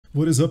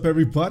What is up,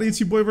 everybody?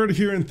 It's your boy Vert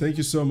here, and thank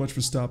you so much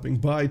for stopping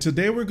by.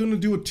 Today we're going to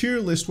do a tier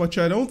list, which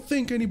I don't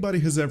think anybody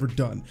has ever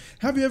done.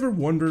 Have you ever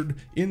wondered,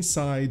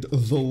 inside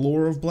the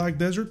lore of Black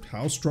Desert,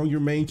 how strong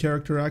your main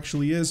character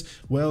actually is?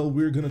 Well,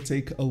 we're going to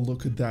take a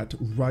look at that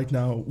right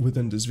now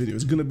within this video.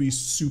 It's going to be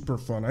super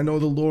fun. I know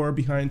the lore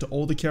behind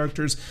all the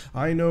characters.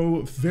 I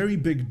know very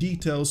big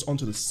details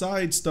onto the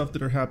side stuff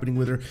that are happening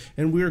with her,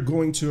 and we're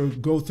going to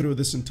go through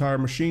this entire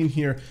machine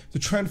here to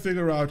try and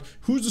figure out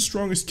who's the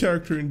strongest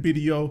character in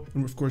BDO,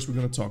 and of course we're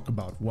going to talk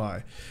about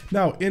why.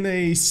 Now, in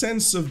a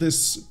sense of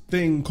this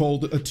thing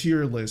called a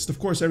tier list, of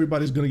course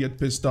everybody's going to get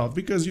pissed off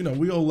because, you know,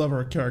 we all love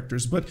our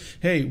characters, but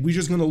hey, we're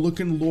just going to look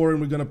in lore and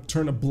we're going to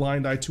turn a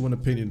blind eye to an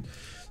opinion.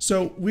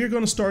 So we're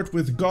going to start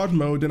with God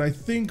mode, and I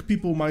think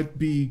people might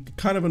be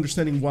kind of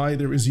understanding why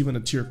there is even a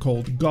tier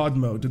called God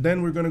mode. And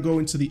then we're going to go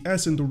into the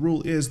S, and the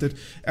rule is that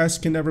S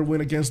can never win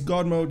against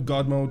God mode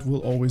will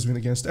always win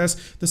against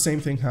S. The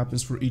same thing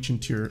happens for each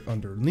tier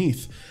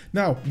underneath.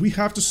 Now, we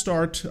have to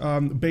start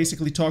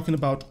basically talking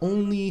about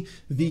only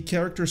the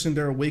characters and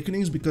their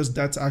awakenings, because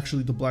that's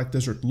actually the Black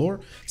Desert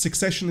lore.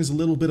 Succession is a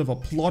little bit of a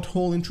plot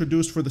hole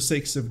introduced for the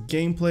sakes of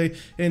gameplay,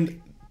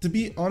 and to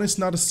be honest,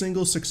 not a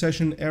single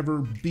succession ever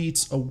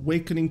beats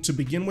Awakening to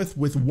begin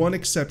with one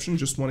exception,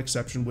 just one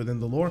exception within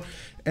the lore,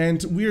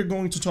 and we're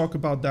going to talk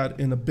about that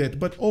in a bit.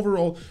 But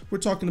overall, we're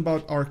talking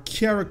about our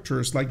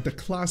characters, like the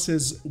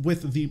classes,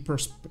 with the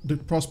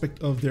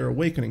prospect of their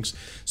awakenings.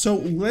 So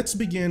let's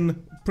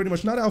begin pretty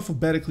much not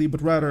alphabetically,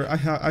 but rather I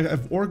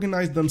have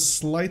organized them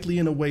slightly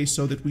in a way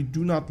so that we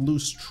do not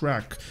lose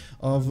track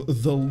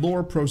of the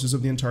lore process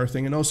of the entire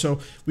thing, and also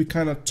we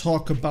kind of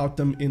talk about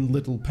them in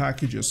little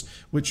packages,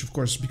 which of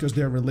course, because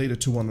they're related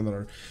to one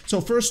another.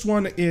 So first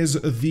one is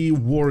the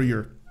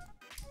warrior.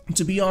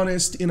 To be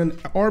honest, in an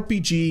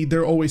RPG,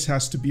 there always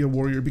has to be a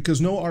warrior,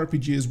 because no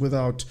RPG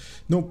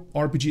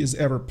is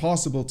ever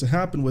possible to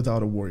happen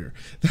without a warrior.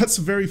 That's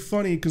very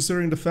funny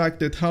considering the fact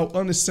that how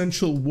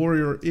unessential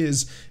warrior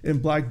is in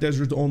Black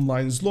Desert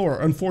Online's lore.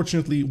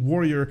 Unfortunately,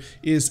 warrior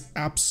is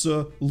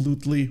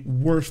absolutely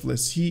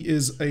worthless. He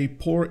is a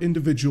poor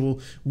individual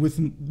with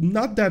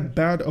not that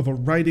bad of a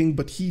writing,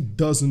 but he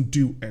doesn't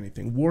do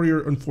anything.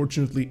 Warrior,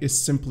 unfortunately,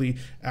 is simply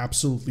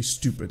absolutely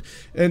stupid.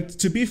 And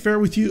to be fair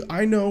with you,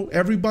 I know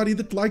everybody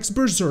that likes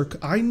Berserker,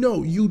 I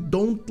know you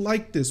don't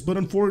like this, but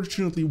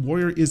unfortunately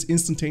Warrior is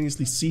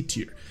instantaneously C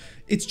tier.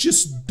 It's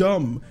just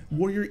dumb.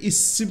 Warrior is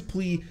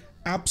simply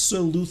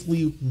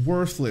absolutely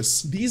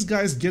worthless. These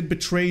guys get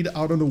betrayed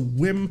out on a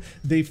whim.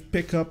 They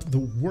pick up the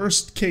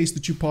worst case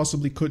that you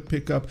possibly could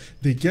pick up.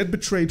 They get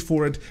betrayed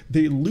for it.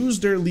 They lose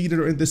their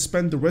leader, and they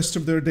spend the rest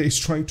of their days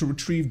trying to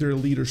retrieve their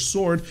leader's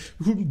sword,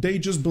 whom they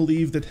just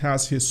believe that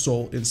has his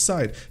soul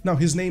inside. Now,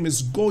 his name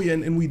is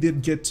Goyen, and we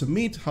did get to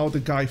meet how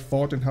the guy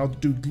fought and how the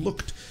dude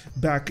looked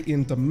back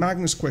in the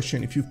Magnus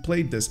question if you've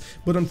played this.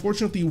 But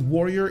unfortunately,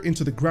 Warrior,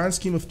 into the grand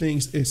scheme of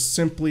things, is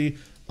simply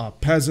a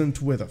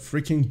peasant with a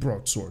freaking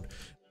broadsword.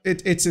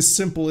 It's as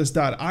simple as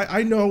that.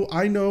 I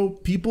know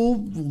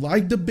people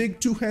like the big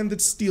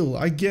two-handed steel.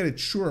 I get it,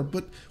 sure,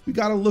 but we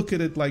gotta look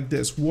at it like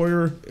this.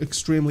 Warrior,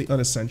 extremely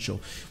unessential.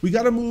 We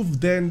gotta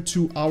move then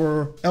to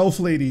our elf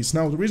ladies.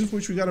 Now, the reason for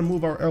which we gotta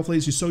move our elf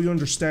ladies is so you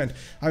understand.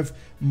 I've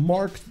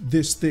marked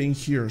this thing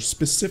here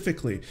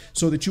specifically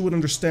so that you would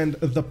understand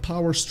the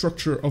power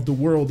structure of the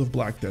world of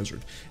Black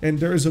Desert. And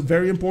there is a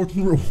very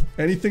important rule.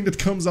 Anything that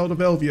comes out of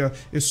Elvia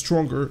is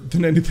stronger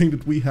than anything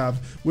that we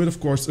have, with of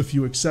course a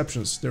few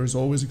exceptions. There is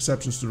always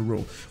exceptions to the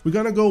rule. We're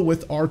gonna go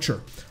with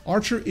Archer.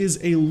 Archer is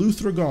a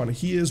Luthragon.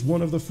 He is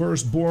one of the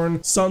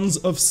firstborn sons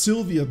of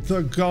Sylvia,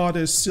 the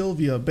goddess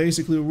Sylvia.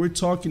 Basically, we're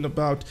talking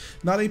about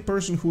not a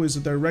person who is a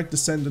direct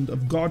descendant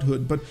of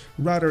godhood, but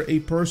rather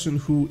a person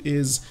who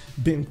is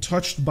being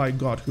touched by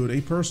godhood,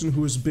 a person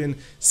who has been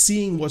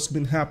seeing what's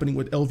been happening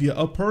with Elvia,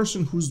 a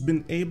person who's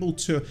been able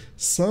to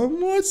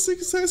somewhat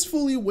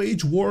successfully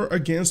wage war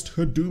against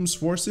Hadoom's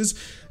forces.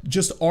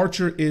 Just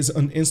Archer is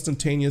an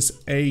instantaneous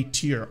A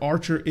tier.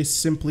 Archer is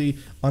simply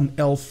an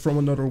elf from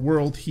another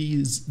world. He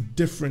is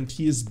different.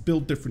 He is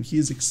built different. He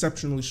is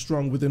exceptionally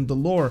strong within the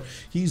lore.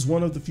 He's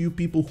one of the few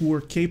people who are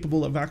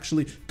capable of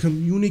actually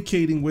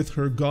communicating with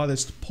her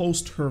goddess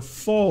post her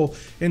fall,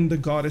 and the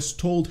goddess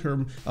told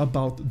her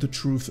about the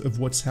truth of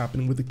what's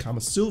happening with the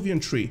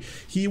Camasylvian tree.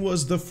 He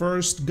was the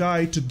first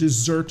guy to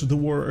desert the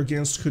war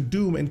against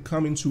Hadoom and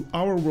come into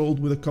our world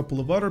with a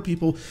couple of other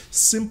people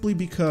simply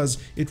because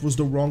it was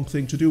the wrong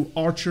thing to do.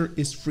 Archer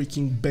is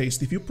freaking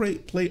based. If you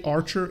play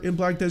Archer in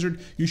Black Desert,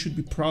 you should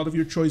be proud of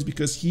your choice,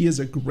 because he is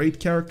a great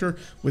character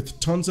with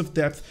tons of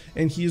depth,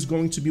 and he is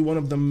going to be one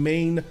of the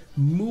main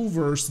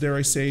movers, dare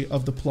I say,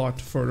 of the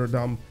plot further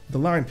down the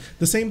line.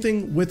 The same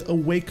thing with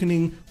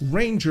Awakening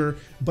Ranger,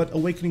 but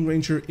Awakening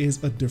Ranger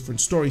is a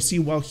different story. See,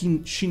 while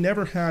she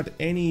never had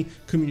any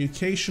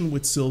communication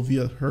with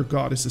Sylvia, her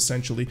goddess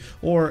essentially,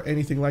 or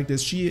anything like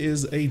this, she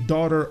is a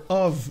daughter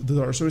of the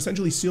daughter. So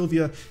essentially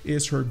Sylvia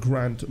is her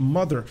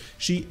grandmother.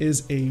 She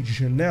is a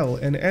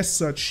Janelle, and as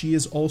such she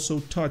is also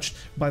touched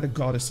by the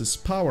goddess's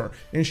power,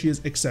 and she is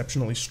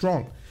exceptionally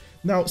strong.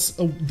 Now,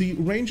 the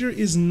ranger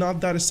is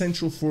not that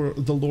essential for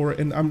the lore,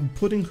 and I'm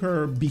putting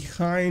her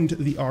behind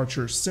the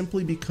archer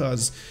simply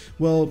because,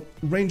 well,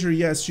 ranger,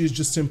 yes, she's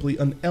just simply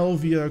an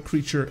Elvia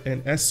creature,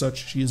 and as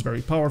such, she is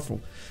very powerful.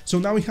 So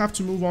now we have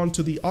to move on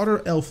to the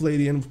other elf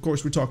lady, and of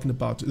course we're talking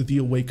about the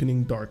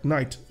Awakening Dark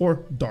Knight,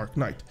 or Dark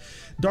Knight.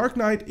 Dark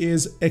Knight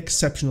is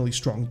exceptionally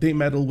strong. They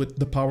meddle with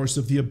the powers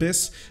of the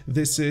Abyss.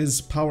 This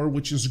is power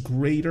which is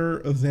greater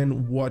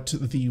than what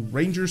the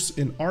rangers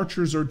and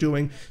archers are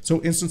doing. So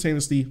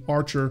instantaneously,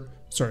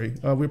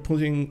 we're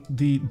putting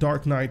the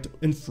Dark Knight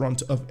in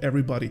front of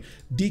everybody.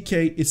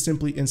 DK is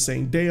simply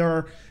insane. They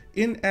are,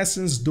 in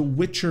essence, the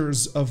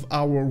witchers of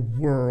our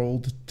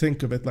world.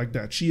 Think of it like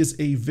that. She is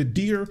a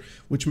Vidir,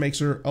 which makes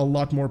her a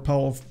lot more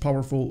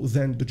powerful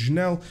than the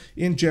Janelle.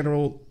 In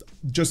general,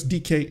 just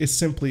DK is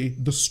simply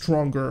the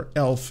stronger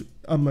elf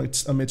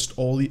amidst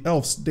all the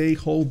elves. They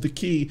hold the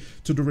key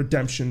to the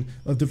redemption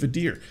of the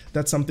Vidir.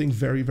 That's something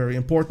very, very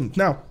important.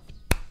 Now,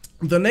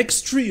 the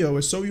next trio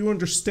is so you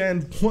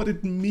understand what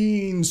it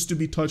means to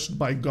be touched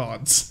by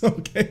gods,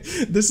 okay?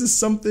 This is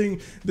something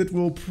that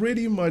will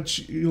pretty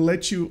much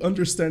let you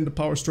understand the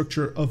power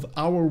structure of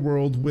our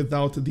world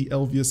without the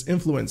Elvia's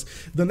influence.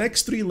 The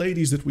next three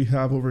ladies that we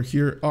have over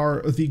here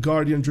are the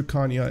Guardian,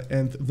 Drakania,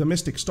 and the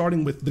Mystic,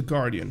 starting with the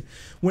Guardian.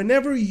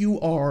 Whenever you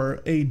are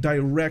a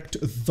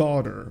direct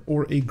daughter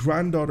or a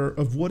granddaughter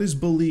of what is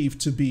believed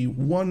to be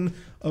one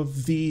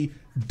of the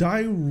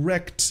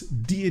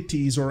direct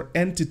deities or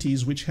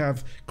entities which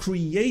have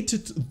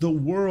created the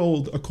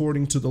world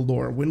according to the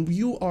lore, when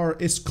you are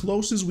as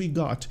close as we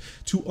got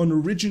to an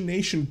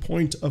origination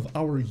point of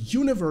our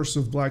universe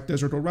of Black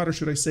Desert, or rather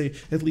should I say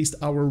at least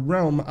our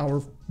realm,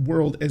 our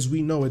world as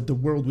we know it, the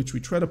world which we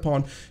tread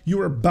upon,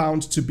 you are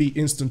bound to be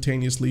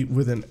instantaneously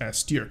within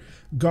S tier.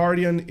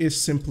 Guardian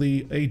is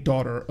simply a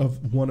daughter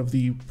of one of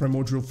the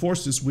primordial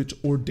forces which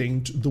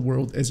ordained the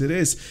world as it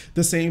is.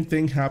 The same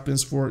thing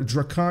happens for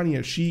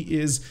Drakania. She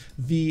is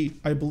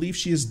I believe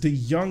she is the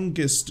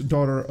youngest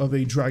daughter of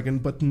a dragon,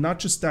 but not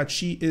just that,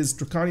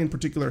 Drakania in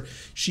particular,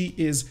 she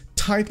is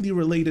tightly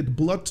related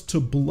blood to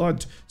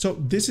blood. So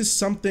this is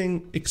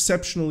something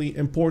exceptionally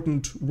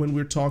important when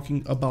we're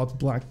talking about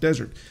Black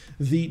Desert.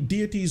 The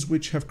deities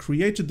which have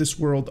created this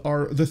world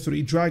are the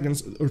three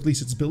dragons, or at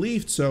least it's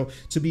believed so,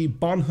 to be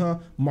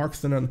Banha,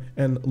 Markthanan,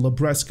 and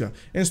Labreska.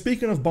 And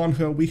speaking of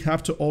Banha, we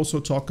have to also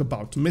talk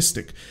about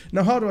Mystic.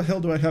 Now, how the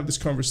hell do I have this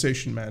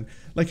conversation, man?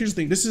 Like, here's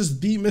the thing, this is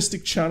the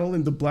Mystic channel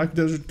in the Black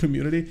Desert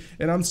community,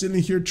 and I'm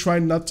sitting here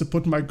trying not to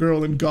put my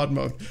girl in God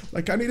mode.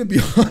 Like, I need to be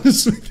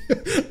honest with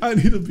you. I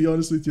need to be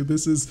honest with you.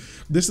 This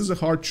is a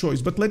hard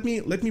choice, but let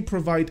me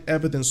provide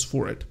evidence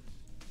for it.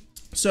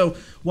 So,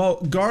 while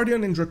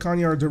Guardian and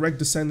Drakania are direct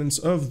descendants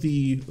of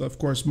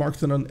course,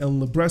 Markthanan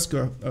and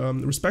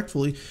Labreska,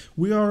 respectfully,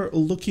 we are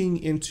looking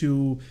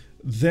into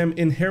them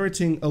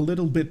inheriting a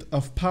little bit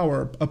of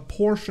power, a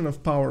portion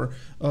of power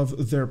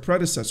of their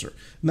predecessor.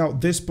 Now,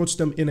 this puts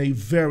them in a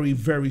very,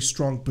 very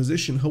strong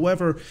position.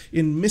 However,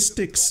 in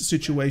Mystic's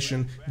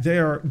situation, they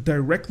are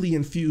directly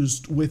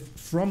infused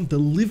from the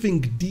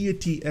living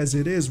deity as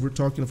it is. We're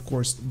talking, of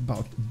course,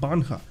 about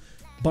Banha.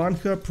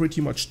 Banha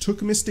pretty much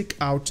took Mystic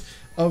out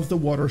of the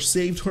water,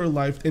 saved her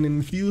life, and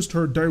infused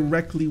her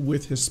directly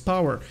with his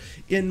power.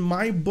 In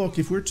my book,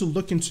 if we're to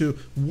look into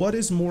what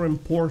is more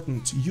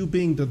important, you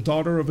being the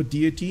daughter of a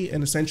deity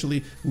and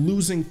essentially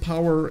losing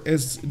power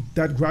as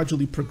that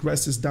gradually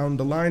progresses down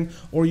the line,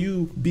 or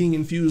you being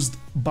infused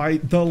by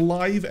the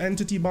live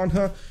entity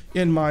Banha,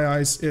 in my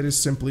eyes, it is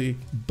simply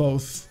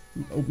both.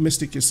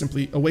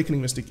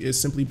 Awakening Mystic is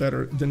simply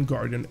better than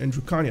Guardian and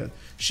Drakania.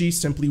 She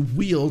simply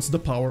wields the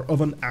power of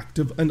an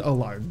active and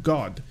alive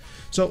god.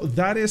 So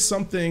that is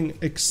something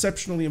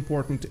exceptionally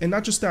important. And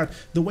not just that,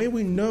 the way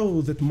we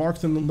know that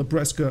Markthanan,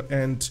 Labreska,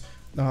 and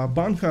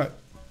Banha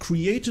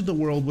created the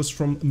world was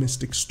from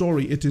Mystic's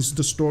story. It is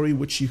the story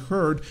which she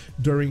heard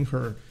during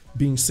her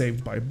being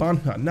saved by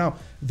Banha. Now,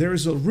 there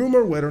is a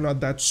rumor, whether or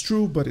not that's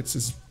true, but it's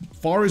as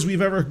far as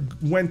we've ever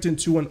went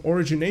into an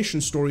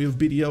origination story of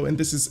BDO, and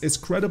this is as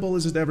credible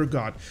as it ever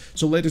got.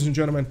 So, ladies and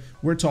gentlemen,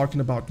 we're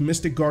talking about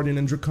Mystic, Guardian,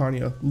 and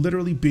Drakania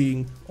literally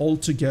being all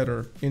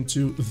together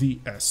into the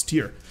S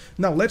tier.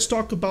 Now, let's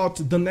talk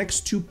about the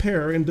next two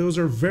pair, and those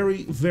are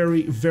very,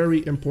 very,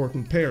 very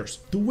important pairs.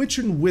 The Witch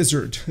and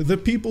Wizard, the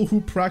people who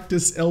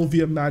practice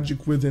Elvia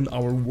magic within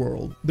our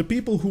world. The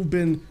people who've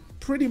been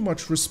pretty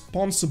much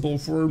responsible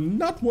for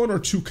not one or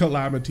two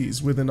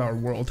calamities within our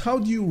world. How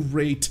do you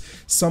rate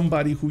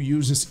somebody who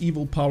uses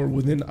evil power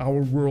within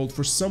our world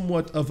for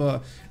somewhat of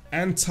a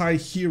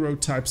anti-hero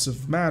types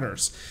of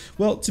matters?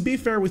 Well, to be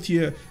fair with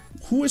you,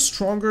 who is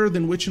stronger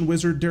than Witch and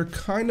Wizard? They're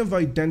kind of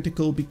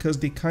identical because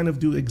they kind of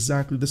do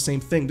exactly the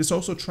same thing. This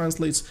also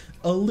translates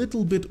a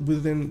little bit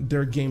within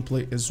their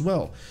gameplay as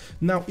well.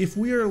 Now, if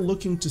we are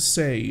looking to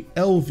say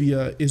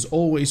Elvia is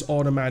always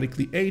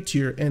automatically A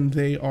tier and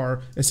they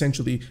are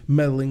essentially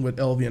meddling with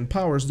Elvian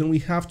powers, then we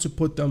have to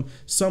put them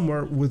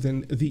somewhere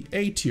within the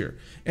A tier.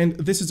 And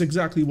this is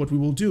exactly what we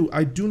will do.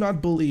 I do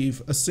not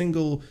believe a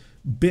single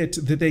bit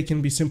that they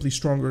can be simply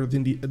stronger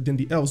than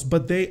the elves,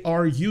 but they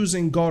are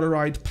using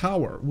Godorite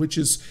power, which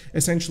is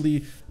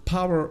essentially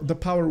the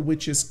power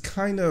which is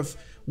kind of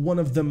one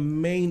of the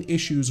main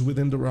issues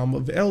within the realm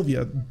of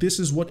Elvia. This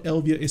is what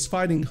Elvia is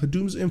fighting: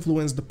 Hadoom's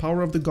influence, the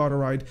power of the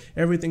Godorite,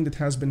 everything that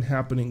has been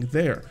happening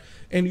there.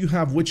 And you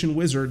have Witch and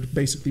Wizard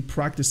basically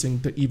practicing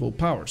the evil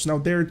powers. Now,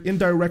 they're in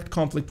direct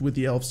conflict with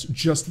the elves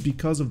just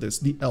because of this.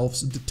 The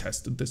elves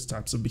detested this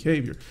types of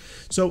behavior.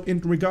 So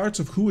in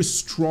regards of who is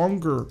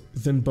stronger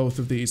than both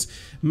of these,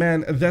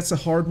 man, that's a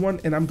hard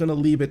one, and I'm gonna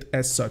leave it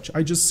as such.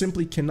 I just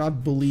simply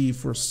cannot believe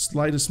for a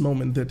slightest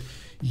moment that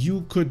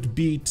you could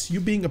beat,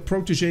 you being a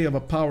protege of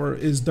a power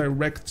is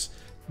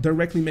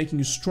directly making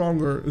you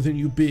stronger than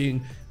you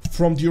being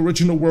from the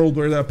original world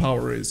where that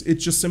power is.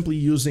 It's just simply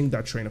using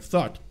that train of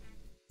thought.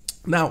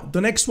 Now, the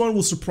next one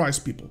will surprise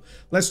people.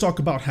 Let's talk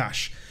about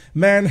Hash.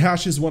 Man,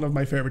 Hash is one of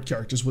my favorite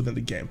characters within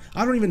the game.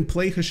 I don't even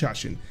play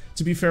Hashashin,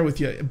 to be fair with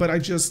you, but I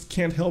just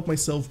can't help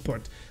myself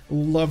but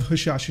love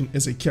Hashashin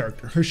as a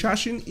character.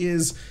 Hashashin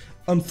is,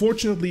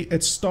 unfortunately,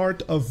 at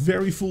start a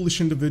very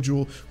foolish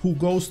individual who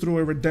goes through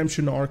a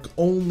redemption arc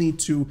only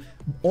to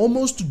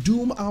almost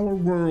doom our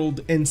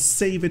world and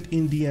save it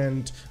in the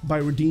end by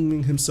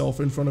redeeming himself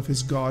in front of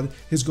his god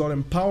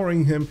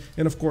empowering him,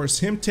 and of course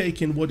him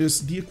taking what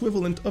is the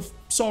equivalent of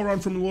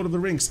Sauron from Lord of the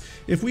Rings.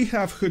 If we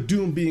have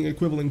Hadoom being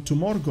equivalent to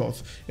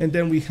Morgoth, and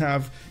then we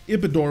have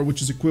Ibidor,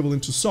 which is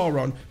equivalent to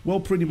Sauron,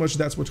 well, pretty much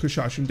that's what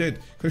Hashashin did.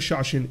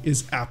 Hashashin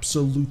is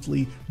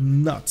absolutely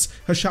nuts.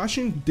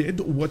 Hashashin did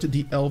what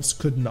the elves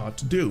could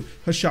not do.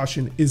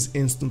 Hashashin is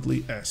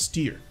instantly S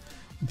tier.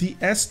 The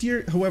S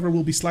tier, however,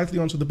 will be slightly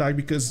onto the back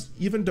because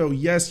even though,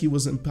 yes, he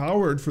was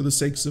empowered for the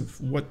sakes of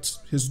what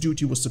his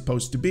duty was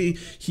supposed to be,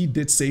 he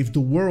did save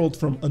the world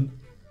from an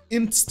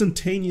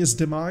instantaneous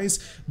demise,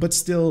 but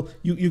still,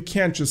 you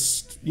can't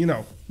just, you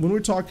know, when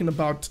we're talking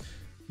about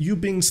you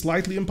being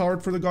slightly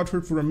empowered for the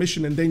godhood for a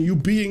mission and then you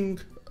being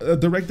a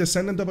direct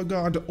descendant of a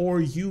god, or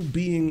you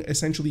being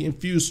essentially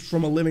infused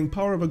from a living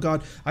power of a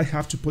god, I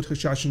have to put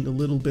Hashashin a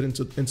little bit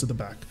into the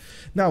back.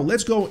 Now,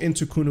 let's go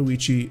into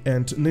Kunoichi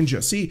and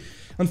Ninja. See,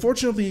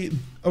 unfortunately,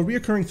 a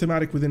reoccurring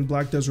thematic within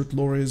Black Desert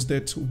lore is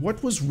that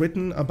what was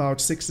written about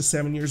 6 to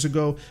 7 years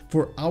ago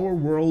for our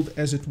world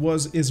as it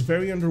was is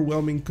very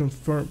underwhelming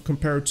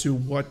compared to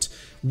what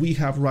we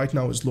have right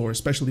now as lore,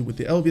 especially with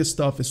the Elvia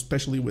stuff,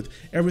 especially with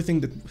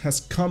everything that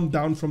has come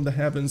down from the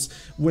heavens,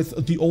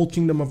 with the old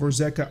kingdom of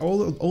Berserker,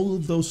 all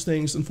of those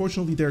things.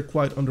 Unfortunately, they're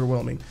quite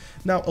underwhelming.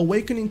 Now,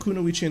 Awakening,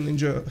 Kunoichi, and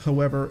Ninja,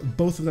 however,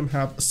 both of them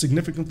have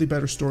significantly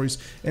better stories,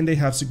 and they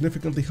have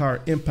significantly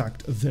higher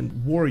impact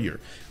than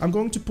Warrior. I'm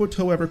going to put,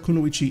 however,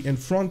 Kunoichi in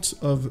front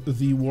of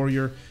the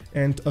Warrior,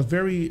 and a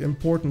very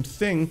important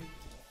thing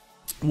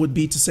would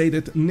be to say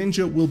that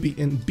Ninja will be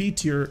in B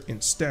tier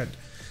instead.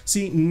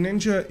 See,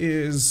 Ninja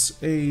is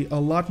a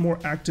lot more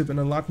active and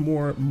a lot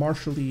more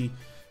martially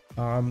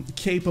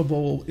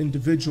capable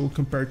individual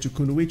compared to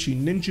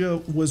Kunoichi.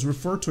 Ninja was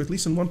referred to, at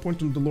least at one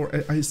point in the lore,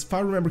 if I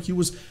remember, he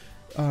was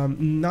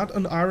not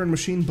an iron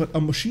machine, but a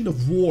machine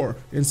of war,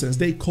 in a sense.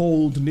 They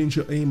called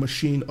Ninja a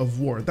machine of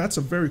war. That's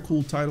a very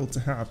cool title to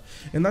have.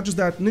 And not just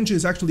that, Ninja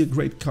is actually a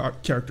great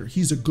character.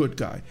 He's a good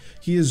guy.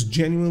 He is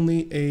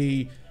genuinely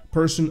a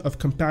person of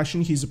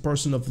compassion. He's a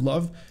person of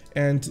love.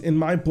 And in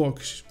my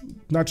book,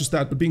 not just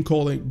that, but being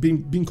called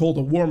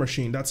a war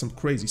machine, that's some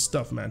crazy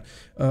stuff, man.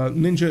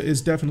 Ninja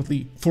is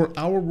definitely, for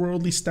our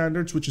worldly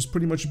standards, which is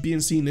pretty much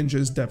BNC, Ninja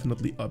is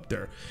definitely up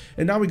there.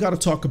 And now we gotta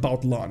talk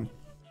about Lahn.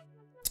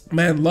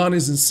 Man, Lahn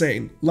is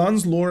insane.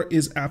 Lahn's lore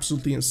is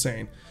absolutely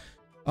insane.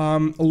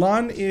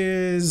 Lahn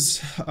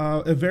is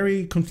a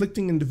very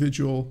conflicting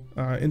individual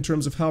in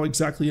terms of how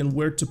exactly and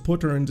where to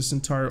put her in this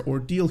entire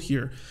ordeal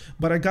here.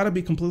 But I gotta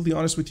be completely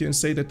honest with you and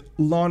say that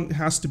Lahn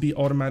has to be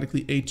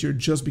automatically A tier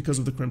just because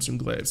of the Crimson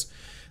Glaives.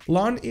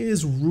 Lahn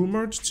is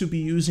rumored to be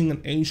using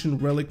an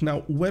ancient relic. Now,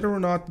 whether or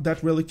not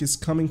that relic is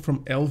coming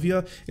from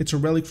Elvia, it's a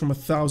relic from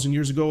 1,000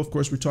 years ago. Of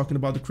course, we're talking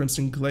about the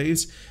Crimson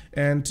Glaives,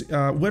 and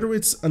whether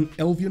it's an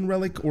Elvian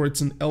relic or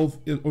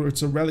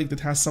it's a relic that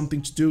has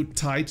something to do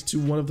tied to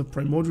one of the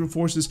primordial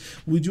forces,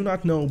 we do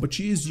not know. But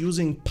she is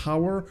using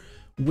power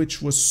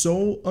which was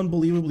so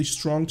unbelievably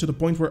strong to the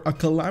point where a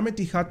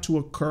calamity had to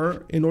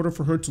occur in order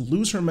for her to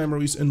lose her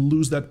memories and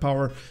lose that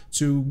power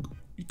to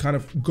kind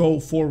of go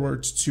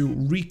forward to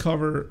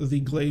recover the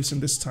glaives and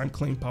this time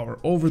claim power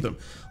over them.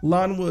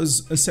 Lahn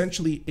was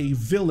essentially a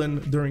villain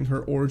during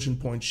her origin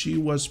point. She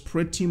was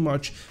pretty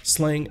much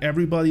slaying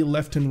everybody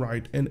left and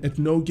right, and at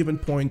no given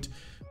point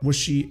was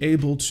she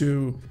able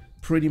to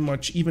pretty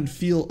much even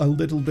feel a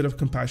little bit of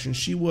compassion.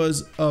 She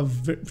was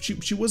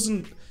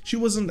she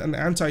wasn't an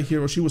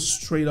anti-hero, she was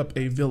straight up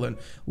a villain.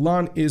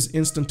 Lahn is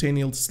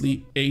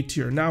instantaneously A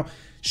tier. Now,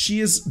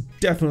 she is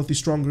definitely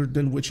stronger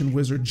than Witch and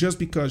Wizard just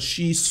because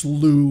she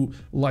slew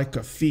like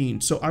a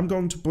fiend. So I'm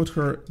going to put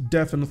her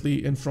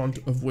definitely in front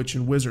of Witch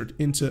and Wizard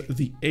into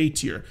the A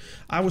tier.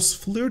 I was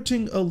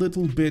flirting a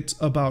little bit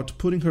about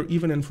putting her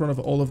even in front of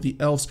all of the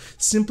elves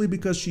simply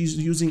because she's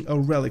using a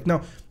relic.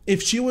 Now,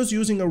 If she was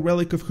using a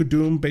relic of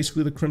Hudum,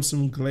 basically the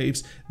Crimson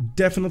Glaives,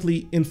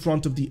 definitely in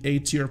front of the A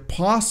tier.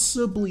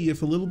 Possibly,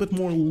 if a little bit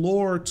more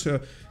lore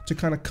to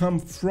kind of come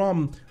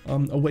from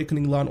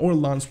Awakening Lahn or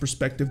Lahn's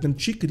perspective, then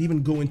she could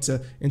even go into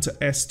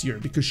S tier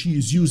because she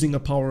is using a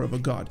power of a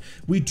god.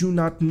 We do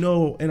not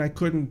know, and I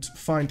couldn't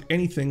find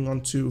anything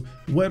onto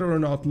whether or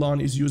not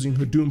Lahn is using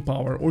Hudum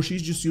power or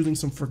she's just using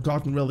some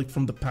forgotten relic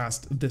from the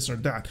past, this or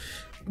that.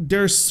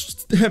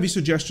 There's heavy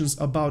suggestions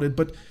about it,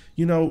 but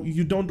you know,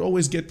 you don't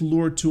always get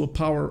lured to a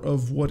power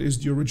of what is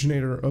the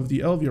originator of the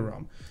Elvia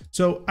realm.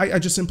 So I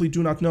just simply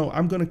do not know.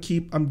 I'm gonna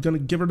give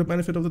her the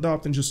benefit of the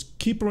doubt and just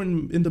keep her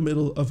in the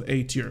middle of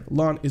A tier.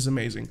 Lahn is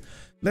amazing.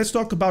 Let's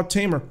talk about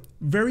Tamer.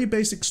 Very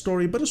basic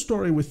story, but a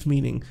story with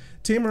meaning.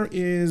 Tamer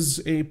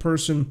is a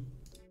person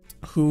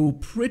who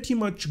pretty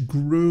much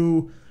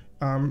grew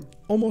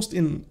almost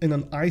in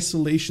an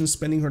isolation,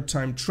 spending her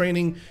time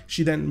training.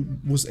 She then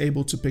was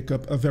able to pick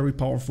up a very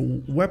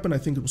powerful weapon. I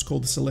think it was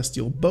called the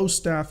Celestial Bow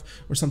Staff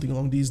or something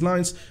along these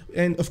lines.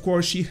 And of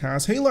course she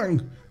has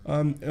Heilang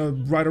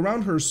right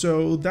around her,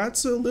 so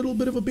that's a little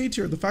bit of a B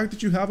tier. The fact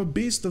that you have a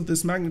beast of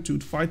this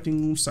magnitude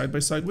fighting side by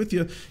side with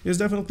you is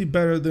definitely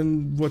better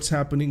than what's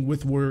happening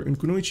with Warrior and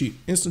Kunoichi,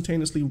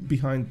 instantaneously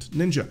behind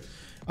Ninja.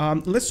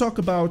 Let's talk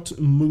about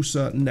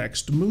Musa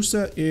next.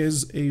 Musa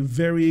is a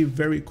very,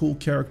 very cool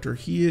character.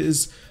 He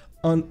is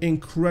an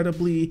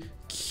incredibly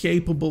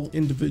capable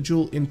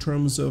individual in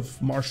terms of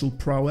martial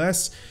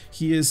prowess.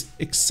 He is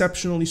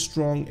exceptionally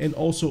strong and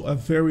also a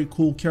very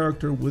cool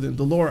character within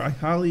the lore. I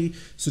highly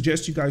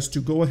suggest you guys to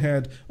go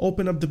ahead,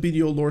 open up the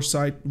video lore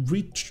site,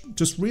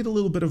 just read a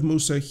little bit of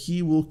Musa.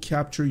 He will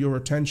capture your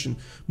attention.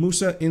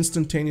 Musa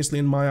instantaneously,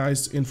 in my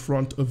eyes, in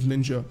front of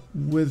Ninja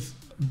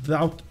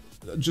without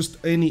just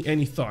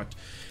any thought.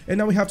 And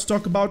now we have to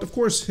talk about, of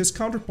course, his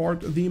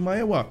counterpart, the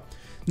Maehwa.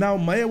 Now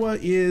Maehwa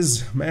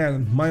is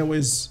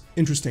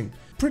interesting.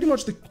 Pretty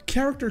much the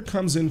character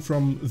comes in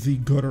from the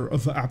gutter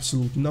of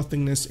absolute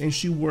nothingness, and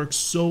she works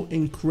so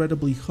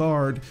incredibly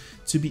hard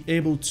to be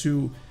able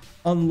to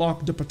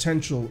unlock the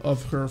potential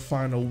of her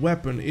final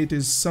weapon. It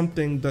is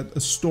something that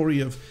a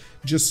story of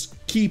just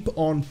keep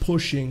on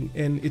pushing,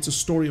 and it's a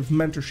story of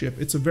mentorship.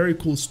 It's a very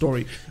cool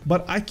story,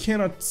 but I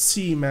cannot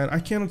see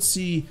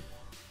Maehwa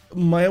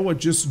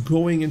just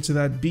going into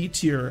that B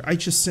tier. I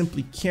just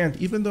simply can't.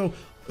 Even though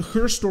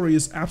her story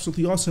is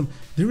absolutely awesome,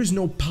 there is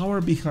no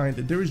power behind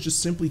it. There is just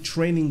simply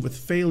training with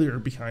failure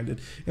behind it.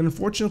 And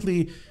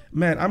unfortunately,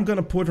 man, I'm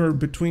gonna put her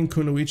between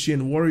Kunoichi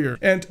and Warrior.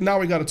 And now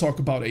we gotta talk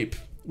about Ape.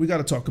 We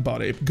gotta talk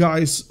about Ape.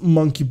 Guys,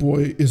 Monkey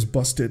Boy is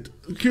busted.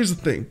 Here's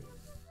the thing.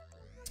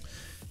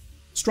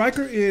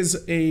 Striker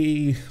is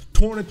a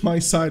thorn at my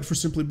side for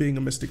simply being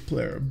a Mystic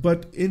player,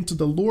 but into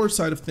the lore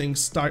side of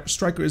things,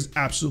 Striker is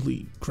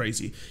absolutely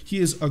crazy. He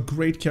is a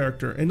great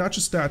character, and not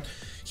just that,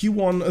 he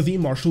won the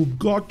Martial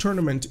God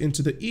Tournament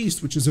into the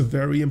East, which is a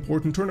very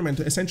important tournament.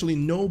 Essentially,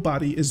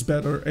 nobody is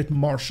better at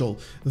Martial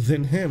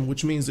than him,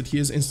 which means that he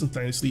is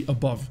instantaneously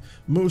above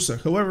Musa.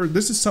 However,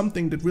 this is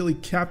something that really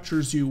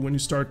captures you when you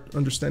start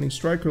understanding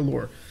Striker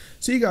lore.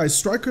 See guys,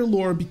 Striker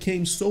lore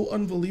became so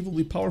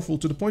unbelievably powerful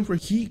to the point where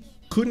he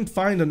couldn't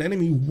find an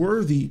enemy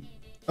worthy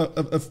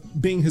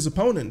of being his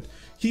opponent.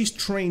 He's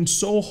trained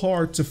so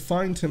hard to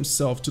find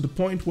himself to the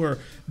point where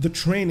the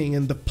training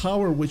and the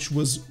power which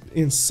was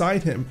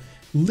inside him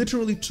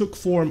literally took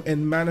form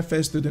and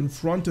manifested in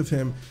front of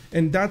him.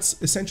 And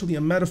that's essentially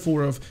a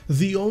metaphor of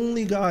the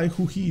only guy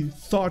who he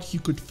thought he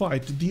could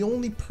fight, the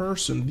only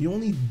person, the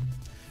only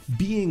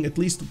being, at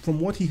least from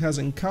what he has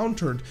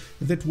encountered,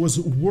 that was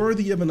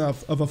worthy of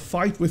enough of a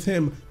fight with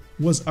him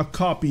was a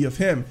copy of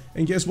him.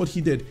 And guess what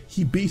he did?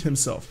 He beat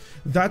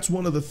himself. That's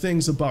one of the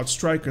things about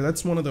Striker.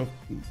 That's one of the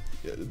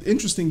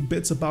interesting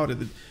bits about it.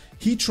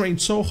 He trained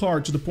so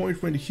hard to the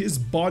point when his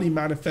body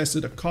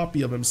manifested a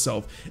copy of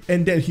himself,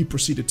 and then he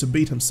proceeded to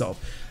beat himself.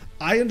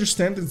 I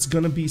understand that it's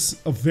gonna be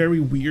a very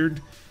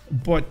weird,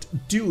 but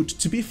dude,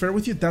 to be fair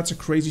with you, that's a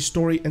crazy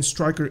story, and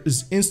Striker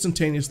is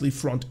instantaneously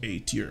front A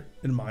tier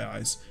in my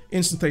eyes.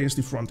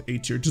 Instantaneously front A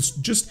tier.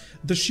 Just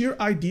the sheer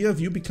idea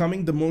of you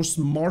becoming the most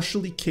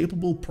martially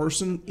capable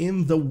person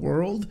in the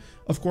world,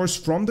 of course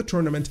from the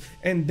tournament,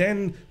 and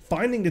then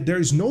finding that there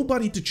is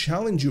nobody to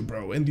challenge you,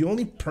 bro, and the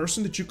only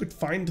person that you could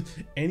find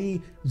any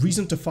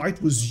reason to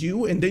fight was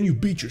you, and then you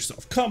beat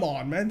yourself. Come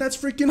on, man, that's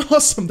freaking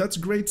awesome. That's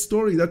a great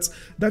story. That's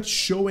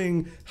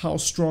showing how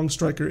strong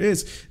Striker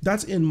is.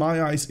 That's, in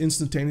my eyes,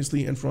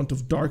 instantaneously in front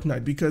of Dark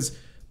Knight, because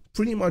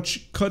pretty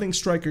much cutting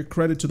Striker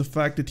credit to the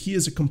fact that he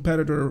is a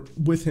competitor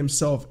with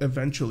himself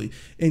eventually,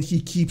 and he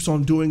keeps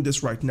on doing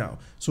this right now.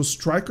 So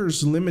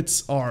Striker's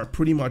limits are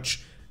pretty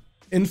much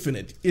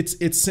infinite.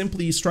 It's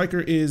simply,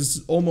 Striker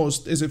is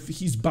almost as if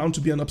he's bound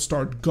to be an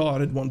upstart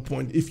god at one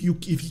point if he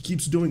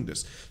keeps doing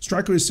this.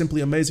 Striker is simply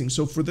amazing.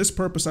 So for this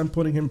purpose, I'm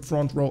putting him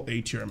front row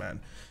A tier, man.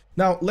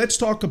 Now let's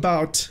talk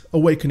about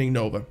Awakening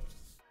Nova.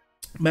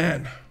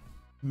 Man.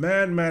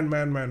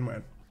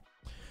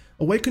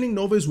 Awakening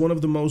Nova is one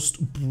of the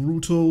most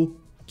brutal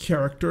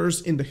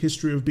characters in the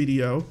history of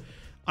BDO.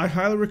 I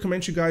highly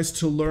recommend you guys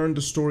to learn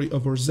the story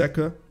of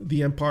Orzeka,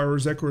 the Empire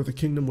Orzeka, or the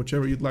Kingdom,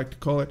 whichever you'd like to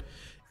call it.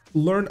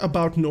 Learn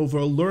about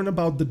Nova, learn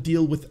about the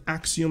deal with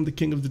Axiom, the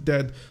King of the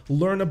Dead,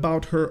 learn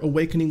about her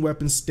awakening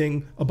weapon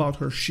Sting, about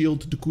her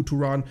shield, the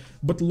Kuturan.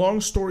 But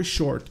long story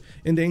short,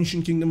 in the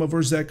ancient kingdom of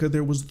Orzeka,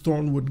 there was the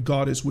Thornwood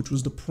Goddess, which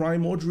was the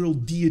primordial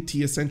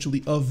deity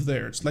essentially of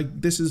theirs.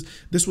 Like this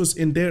was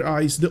in their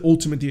eyes the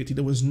ultimate deity.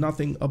 There was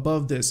nothing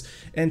above this.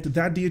 And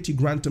that deity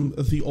granted them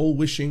the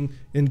all-wishing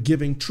and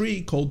giving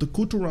tree called the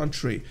Kuturan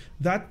tree.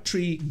 That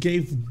tree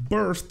gave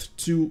birth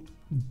to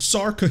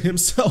Sarka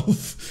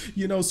himself,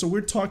 you know, so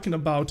we're talking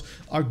about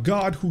a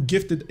god who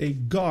gifted a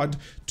god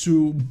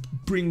to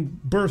bring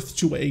birth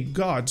to a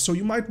god. So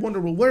you might wonder,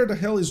 well, where the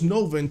hell is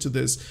Nova into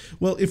this?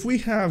 Well, if we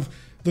have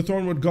the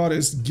Thornwood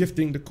Goddess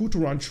gifting the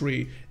Kuturan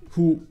tree,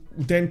 who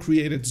then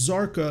created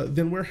Zarka,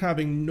 then we're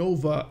having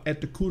Nova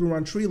at the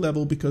Kuturan tree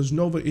level, because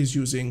Nova is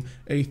using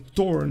a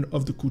thorn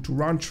of the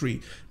Kuturan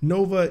tree.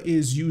 Nova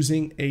is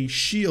using a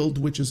shield,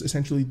 which is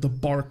essentially the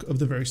bark of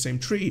the very same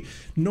tree.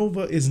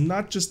 Nova is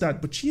not just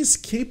that, but she is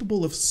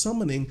capable of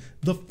summoning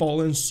the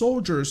fallen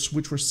soldiers,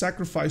 which were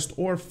sacrificed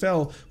or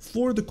fell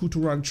for the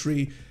Kuturan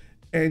tree.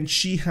 And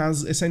she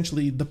has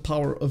essentially the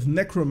power of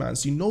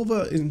necromancy.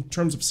 Nova, in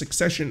terms of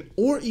succession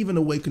or even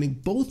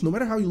awakening, both, no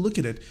matter how you look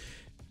at it,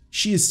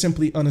 she is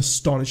simply an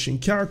astonishing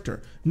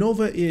character.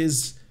 Nova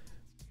is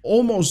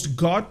almost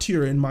god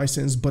tier in my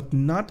sense, but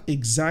not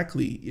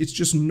exactly. It's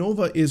just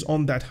Nova is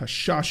on that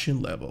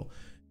Hashashin level.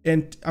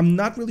 And I'm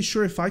not really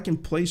sure if I can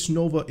place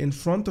Nova in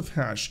front of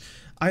Hash.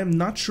 I am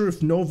not sure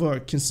if Nova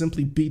can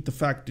simply beat the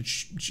fact that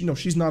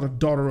she's not a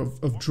daughter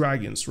of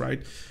dragons,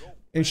 right?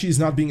 And she's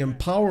not being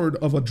empowered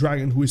of a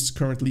dragon who is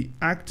currently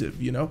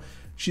active, you know?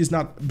 She's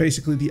not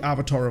basically the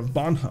avatar of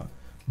Banha.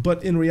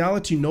 But in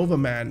reality, Nova,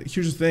 man,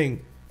 here's the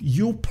thing.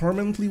 You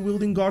permanently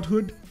wielding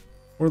godhood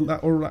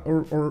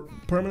or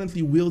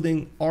permanently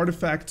wielding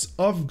artifacts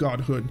of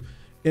godhood,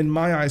 in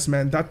my eyes,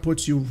 man, that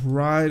puts you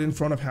right in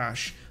front of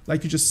Hash.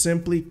 Like, you just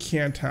simply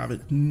can't have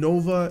it.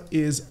 Nova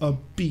is a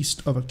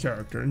beast of a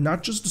character.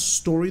 Not just the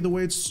story, the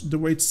way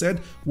it's said,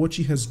 what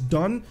she has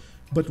done,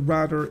 but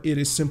rather it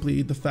is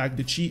simply the fact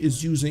that she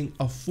is using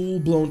a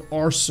full-blown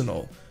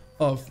arsenal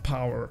of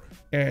power.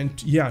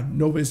 And yeah,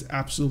 Nova is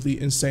absolutely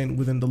insane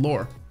within the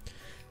lore.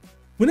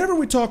 Whenever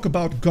we talk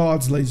about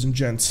gods, ladies and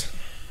gents,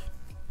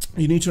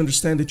 you need to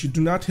understand that you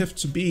do not have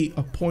to be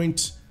a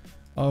point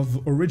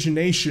of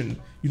origination.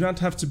 You do not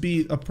have to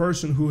be a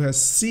person who has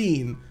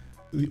seen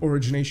the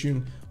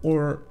origination,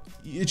 or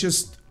it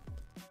just...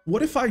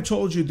 What if I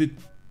told you that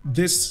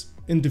this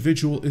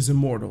individual is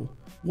immortal?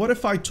 What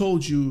if I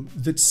told you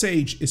that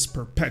Sage is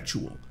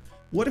perpetual?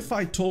 What if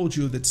I told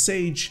you that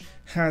Sage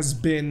has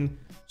been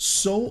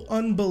so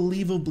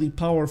unbelievably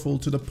powerful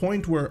to the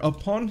point where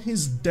upon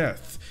his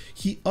death,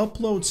 he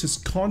uploads his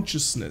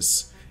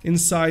consciousness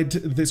inside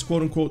this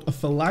quote-unquote a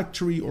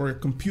phylactery or a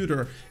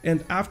computer,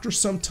 and after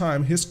some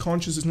time his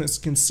consciousness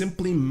can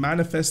simply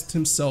manifest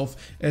himself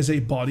as a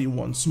body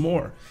once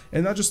more.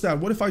 And not just that,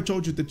 what if I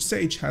told you that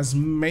Sage has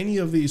many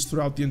of these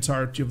throughout the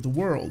entirety of the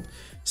world?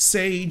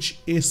 Sage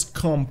is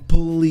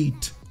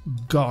complete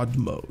god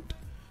mode.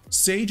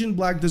 Sage in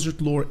Black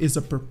Desert lore is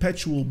a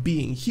perpetual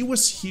being. He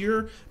was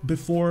here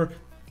before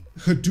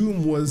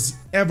Hadum was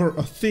ever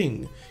a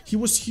thing. He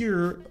was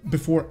here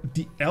before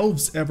the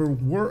elves ever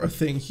were a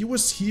thing. He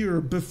was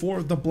here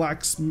before the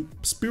Black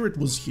Spirit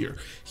was here.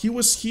 He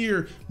was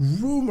here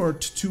rumored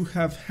to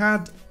have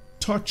had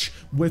touch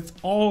with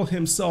all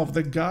himself.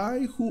 The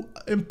guy who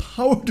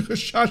empowered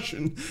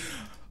Hashashin.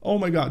 Oh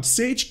my god,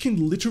 Sage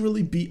can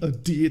literally be a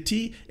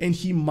deity and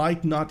he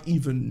might not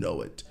even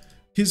know it.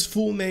 His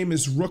full name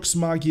is Rux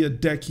Magia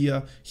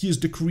Dekia. He is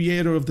the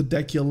creator of the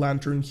Dekia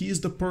Lantern. He is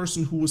the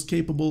person who was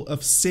capable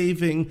of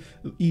saving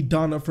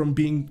Idana from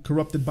being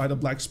corrupted by the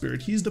Black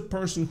Spirit. He's the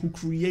person who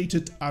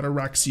created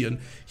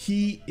Ataraxian.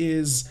 He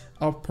is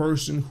a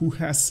person who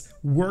has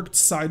worked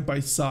side by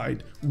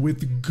side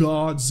with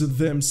gods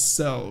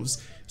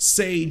themselves.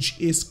 Sage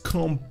is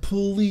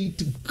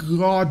complete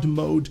god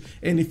mode,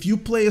 and if you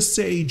play a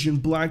Sage in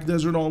Black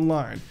Desert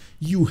Online,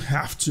 you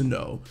have to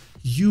know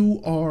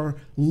you are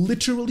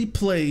literally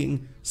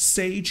playing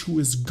Sage who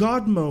is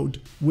god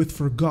mode with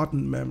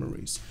forgotten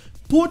memories.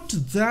 Put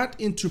that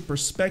into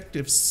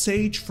perspective.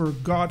 Sage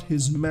forgot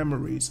his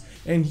memories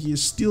and he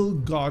is still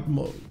god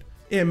mode.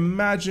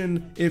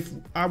 Imagine if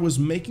I was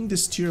making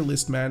this tier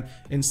list, man,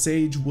 and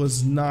Sage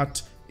was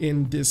not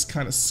in this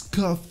kind of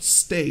scuffed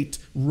state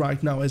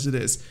right now as it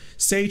is.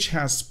 Sage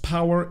has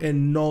power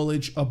and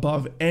knowledge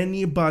above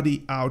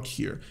anybody out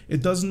here.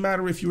 It doesn't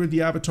matter if you're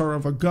the avatar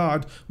of a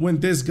god,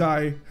 when this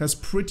guy has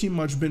pretty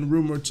much been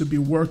rumored to be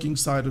working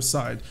side to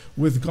side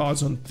with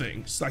gods on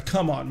things. Like,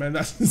 come on, man,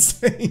 that's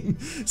insane.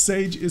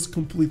 Sage is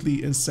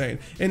completely insane.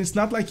 And it's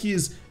not like he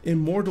is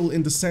immortal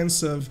in the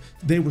sense of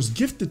they was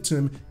gifted to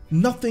him.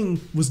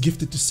 Nothing was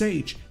gifted to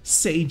Sage.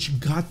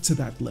 Sage got to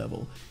that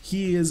level.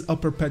 He is a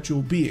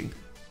perpetual being.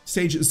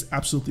 Sage is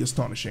absolutely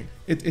astonishing.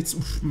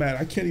 It's man,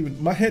 I can't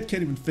even, my head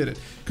can't even fit it.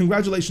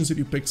 Congratulations if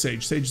you picked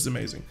Sage. Sage is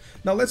amazing.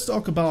 Now let's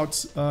talk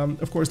about,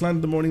 of course, Land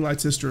of the Morning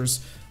Light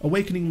Sisters,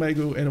 Awakening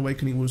Maegu and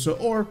Awakening Woosa,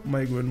 or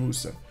Maegu and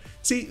Woosa.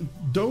 See,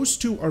 those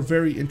two are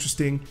very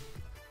interesting.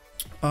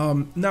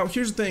 Now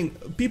here's the thing,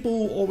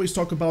 people always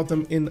talk about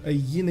them in a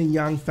yin and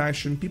yang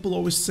fashion. People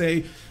always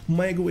say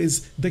Maegu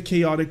is the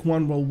chaotic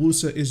one while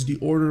Woosa is the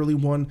orderly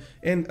one,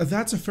 and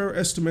that's a fair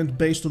estimate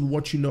based on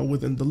what you know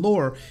within the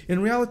lore.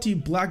 In reality,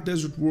 Black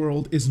Desert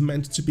world is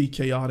meant to be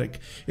chaotic.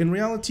 In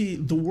reality,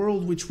 the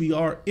world which we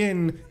are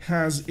in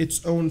has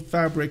its own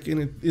fabric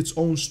and its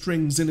own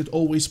strings, and it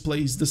always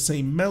plays the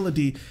same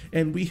melody,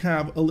 and we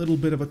have a little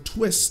bit of a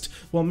twist.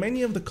 While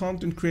many of the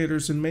content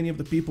creators and many of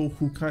the people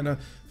who kind of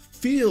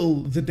feel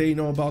that they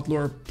know about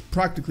lore,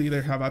 practically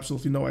they have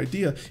absolutely no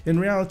idea. In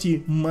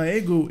reality,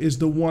 Maegu is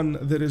the one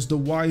that is the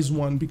wise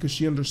one because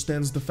she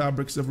understands the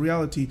fabrics of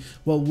reality,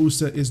 while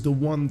Woosa is the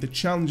one that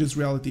challenges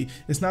reality.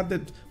 It's not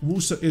that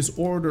Woosa is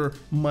order,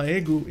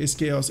 Maegu is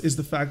chaos, it's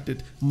the fact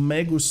that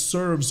Maegu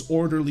serves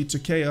orderly to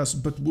chaos,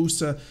 but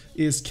Woosa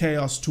is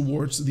chaos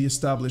towards the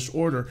established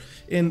order.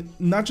 And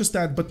not just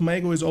that, but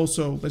Maegu is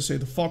also, let's say,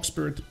 the fox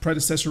spirit,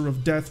 predecessor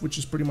of death, which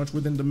is pretty much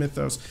within the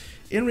mythos.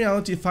 In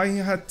reality, if I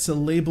had to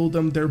label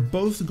them, they're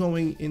both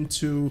going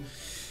into,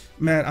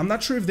 man, I'm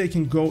not sure if they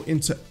can go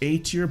into A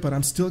tier, but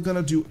I'm still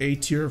gonna do A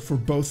tier for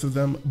both of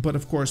them. But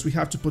of course, we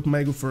have to put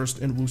Maegu first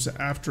and Woosa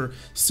after,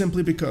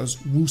 simply because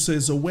Woosa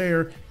is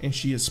aware and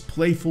she is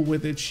playful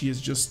with it. She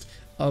is just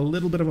a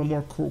little bit of a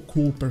more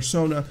cool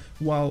persona,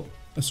 while,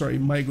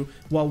 Maegu,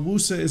 while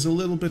Woosa is a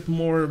little bit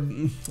more,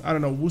 I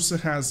don't know, Woosa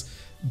has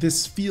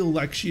this feel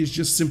like she is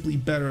just simply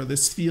better,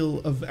 this feel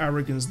of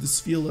arrogance,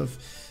 this feel of,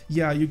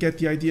 yeah, you get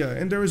the idea.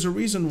 And there is a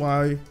reason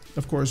why,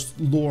 of course,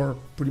 lore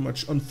pretty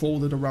much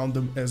unfolded around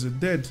them as it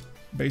did.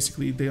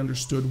 Basically, they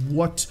understood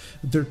what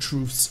their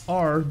truths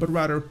are, but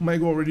rather,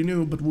 Maegu already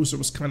knew, but Woosa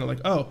was kind of like,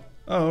 oh,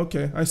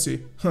 okay, I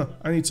see.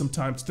 I need some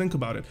time to think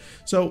about it.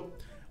 So,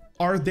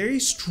 are they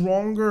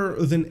stronger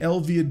than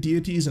Elvia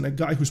deities and a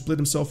guy who split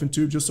himself in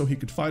two just so he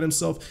could fight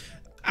himself?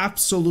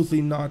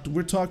 Absolutely not.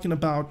 We're talking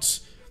about,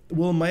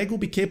 will Maegu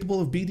be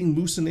capable of beating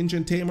Musa, Ninja,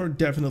 and Tamer?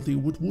 Definitely.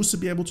 Would Woosa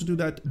be able to do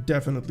that?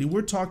 Definitely.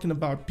 We're talking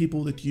about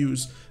people that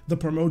use the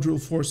primordial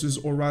forces,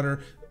 or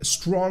rather,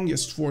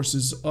 strongest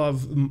forces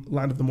of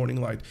Land of the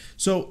Morning Light.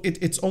 So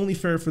it's only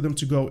fair for them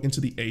to go into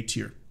the A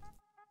tier.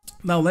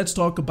 Now let's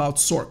talk about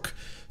Sorc.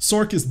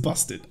 Sorc is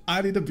busted.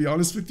 I need to be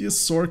honest with you,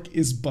 Sorc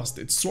is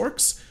busted.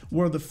 Sorcs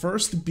were the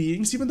first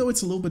beings, even though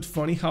it's a little bit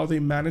funny how they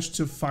managed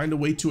to find a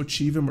way to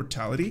achieve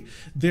immortality,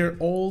 they're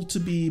all to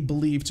be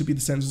believed to be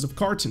descendants of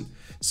Carton.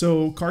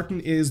 So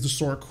Carton is the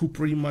Sorc who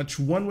pretty much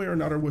one way or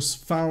another was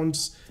found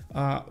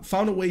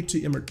a way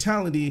to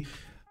immortality.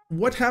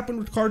 What happened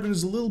with Carton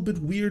is a little bit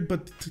weird,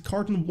 but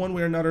Carton one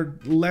way or another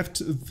left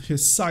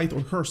his scythe,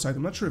 or her scythe,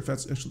 I'm not sure if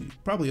that's actually,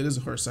 probably it is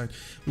her scythe,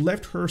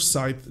 left her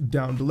scythe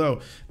down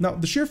below. Now,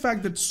 the sheer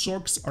fact that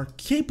Sorcs are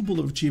capable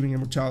of achieving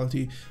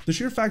immortality, the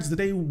sheer fact that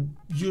they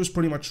use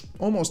pretty much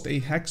almost a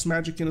hex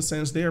magic in a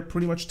sense, they are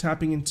pretty much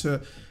tapping into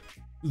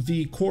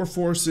the core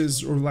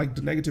forces, or like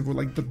the negative, or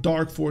like the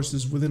dark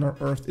forces within our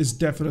earth, is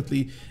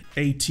definitely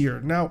A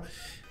tier. Now,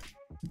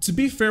 to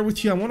be fair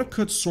with you, I want to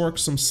cut Sorc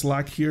some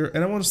slack here,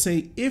 and I want to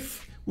say,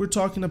 if we're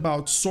talking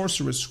about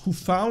Sorceress who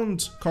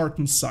found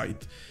Carton's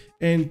scythe,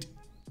 and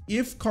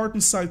if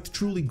Carton's scythe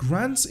truly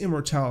grants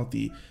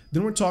immortality,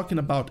 then we're talking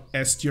about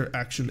S tier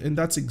action, and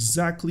that's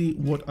exactly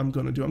what I'm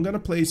going to do. I'm going to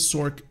place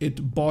Sorc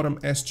at bottom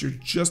S tier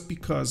just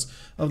because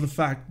of the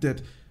fact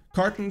that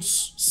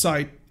Carton's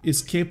scythe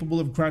is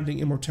capable of granting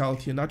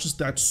immortality, and not just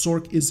that,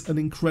 Sorc is an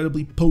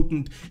incredibly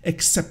potent,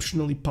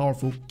 exceptionally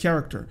powerful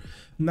character.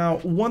 Now,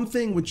 one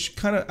thing which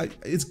kind of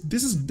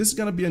this is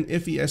gonna be an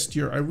iffy S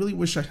tier. I really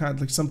wish I had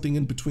like something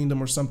in between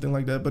them or something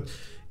like that, but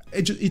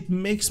it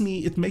makes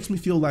me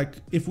feel like,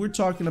 if we're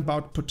talking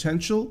about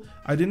potential,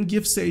 I didn't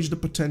give Sage the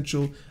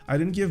potential, I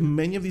didn't give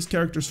many of these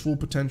characters full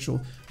potential,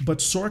 but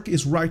Sorc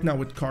is right now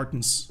with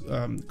Carton's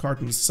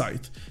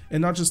scythe.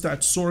 And not just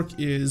that, Sorc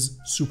is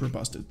super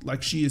busted,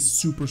 like she is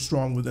super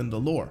strong within the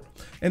lore,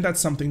 and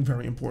that's something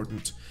very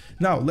important.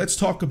 Now let's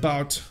talk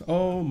about,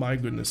 oh my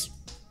goodness,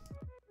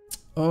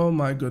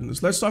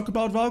 let's talk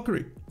about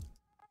Valkyrie.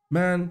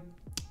 Man,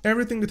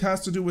 everything that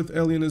has to do with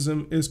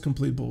alienism is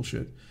complete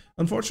bullshit.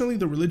 Unfortunately,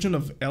 the religion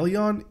of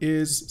Elion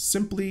is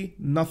simply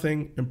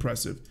nothing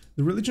impressive.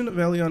 The religion of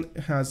Elion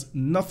has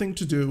nothing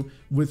to do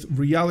with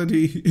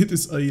reality. It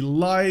is a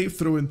lie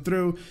through and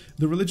through.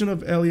 The religion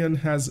of Elion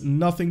has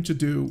nothing to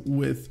do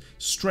with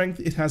strength.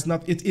 It has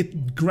not.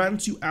 It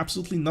grants you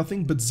absolutely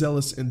nothing but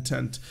zealous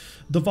intent.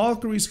 The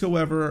Valkyries,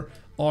 however,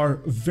 are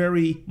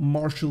very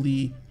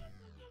martially,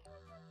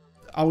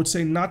 I would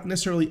say, not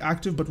necessarily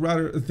active, but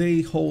rather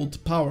they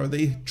hold power.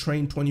 They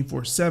train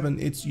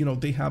 24/7. It's, you know,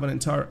 they have an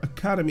entire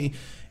academy.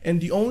 And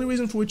the only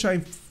reason for which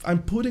I'm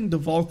putting the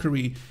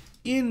Valkyrie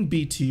in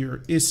B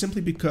tier is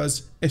simply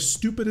because, as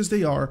stupid as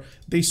they are,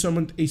 they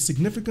summoned a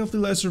significantly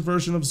lesser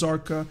version of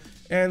Zarka,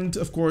 and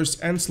of course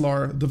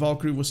Enslar, the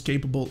Valkyrie, was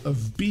capable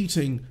of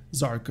beating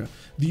Zarka.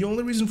 The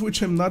only reason for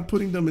which I'm not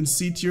putting them in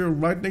C tier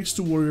right next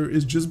to Warrior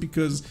is just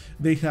because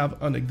they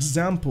have an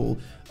example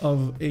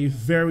of a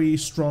very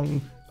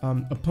strong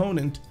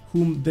opponent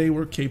whom they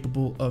were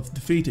capable of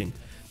defeating.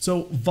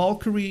 So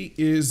Valkyrie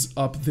is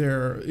up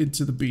there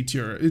into the B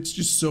tier. It's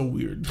just so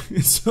weird.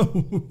 It's so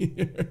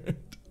weird.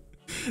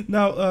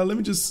 Now, let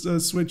me just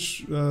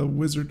switch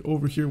wizard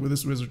over here with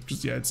this wizard,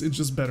 because yeah, it's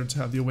just better to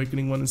have the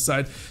awakening one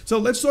inside. So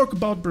let's talk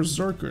about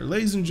Berserker.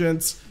 Ladies and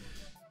gents,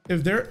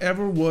 if there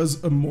ever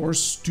was a more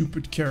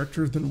stupid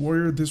character than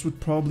Warrior, this would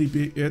probably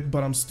be it,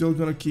 but I'm still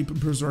gonna keep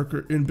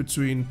Berserker in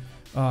between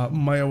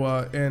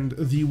Maehwa and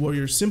the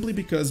Warrior, simply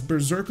because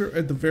Berserker,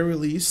 at the very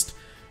least,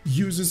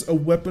 uses a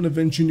weapon of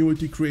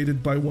ingenuity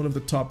created by one of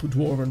the top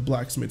dwarven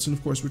blacksmiths, and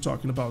of course we're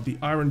talking about the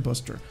Iron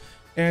Buster.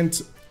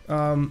 And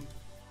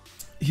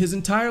his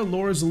entire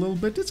lore is a little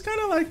bit, it's kind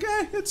of like,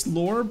 it's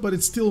lore, but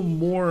it's still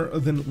more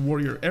than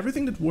Warrior.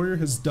 Everything that Warrior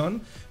has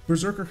done,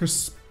 Berserker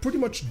has pretty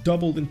much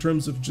doubled in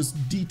terms of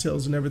just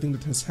details and everything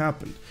that has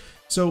happened.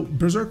 So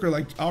Berserker,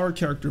 like our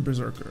character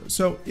Berserker,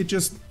 so it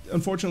just,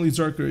 unfortunately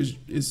Zarka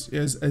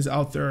is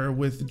out there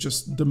with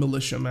just the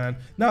militia, man.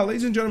 Now,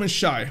 ladies and gentlemen,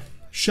 Shai.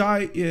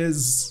 Shai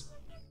is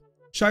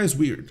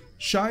weird.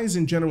 Shais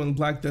in general in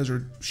Black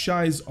Desert,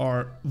 Shais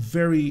are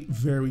very,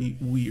 very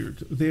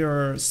weird. They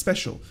are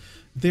special.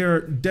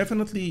 They're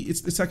definitely,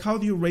 it's like, how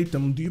do you rate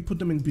them? Do you put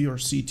them in B or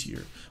C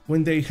tier?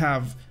 When they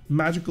have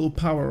magical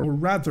power, or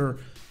rather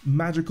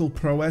magical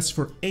prowess,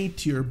 for A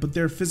tier, but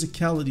their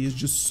physicality is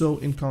just so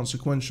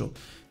inconsequential.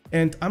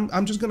 And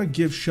I'm just gonna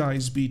give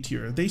Shai's B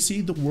tier. They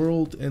see the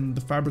world and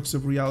the fabrics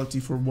of reality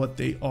for what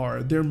they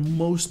are. They're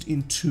most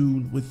in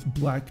tune with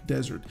Black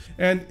Desert.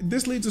 And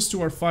this leads us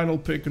to our final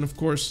pick, and of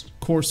course,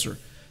 Corsair.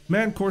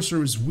 Man,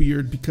 Corsair is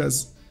weird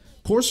because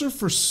Corsair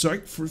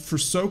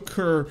forsook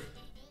her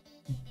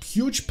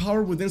huge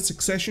power within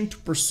succession to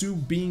pursue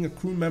being a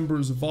crew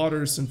members of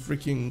otters and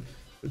freaking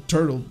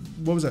turtle.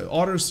 What was that?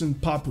 Otters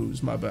and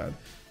papus, my bad.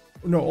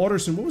 No,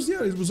 otters and, what was,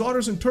 yeah, it was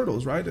otters and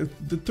turtles, right?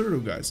 The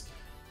turtle guys.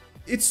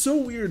 It's so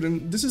weird,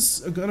 and this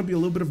is gonna be a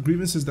little bit of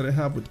grievances that I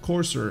have with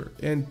Corsair,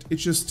 and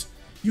it's just,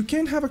 you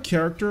can't have a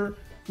character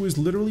who is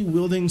literally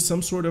wielding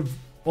some sort of,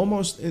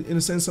 almost in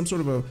a sense, some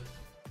sort of a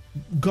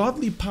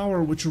godly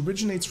power which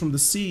originates from the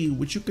sea,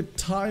 which you could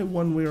tie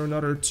one way or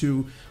another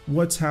to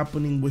what's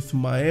happening with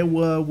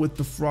Maehwa, with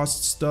the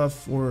frost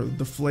stuff, or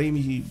the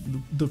flamey,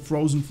 the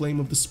frozen flame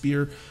of the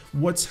spear,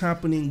 what's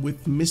happening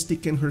with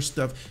Mystic and her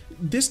stuff.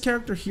 This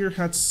character here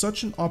had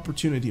such an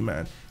opportunity,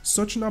 man,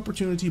 such an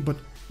opportunity, but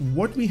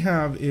what we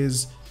have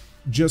is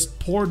just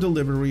poor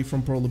delivery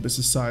from Pearl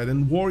Abyss's side.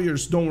 And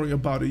Warriors, don't worry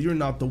about it, you're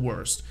not the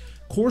worst.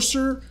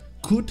 Corsair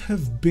could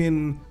have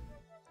been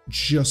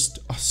just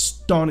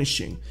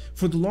astonishing.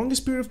 For the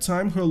longest period of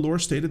time, her lore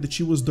stated that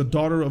she was the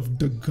daughter of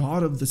the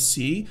god of the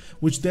sea,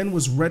 which then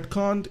was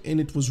retconned and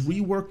it was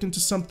reworked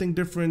into something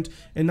different,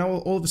 and now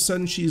all of a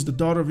sudden she is the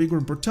daughter of Igor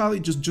Bertali,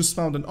 just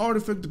found an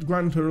artifact that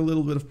granted her a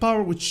little bit of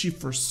power, which she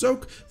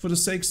forsook for the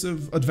sakes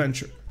of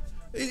adventure.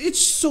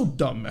 It's so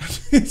dumb, man.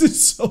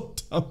 It's so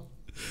dumb.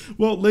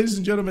 Well, ladies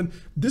and gentlemen,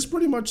 this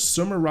pretty much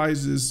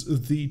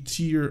summarizes the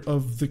tier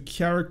of the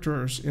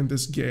characters in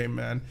this game,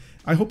 man.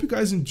 I hope you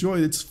guys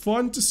enjoyed. It's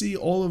fun to see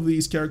all of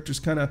these characters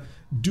kind of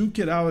duke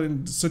it out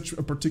in such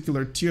a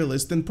particular tier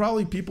list, and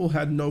probably people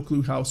had no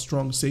clue how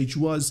strong Sage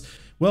was.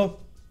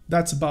 Well,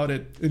 that's about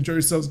it. Enjoy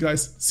yourselves,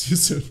 guys. See you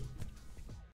soon.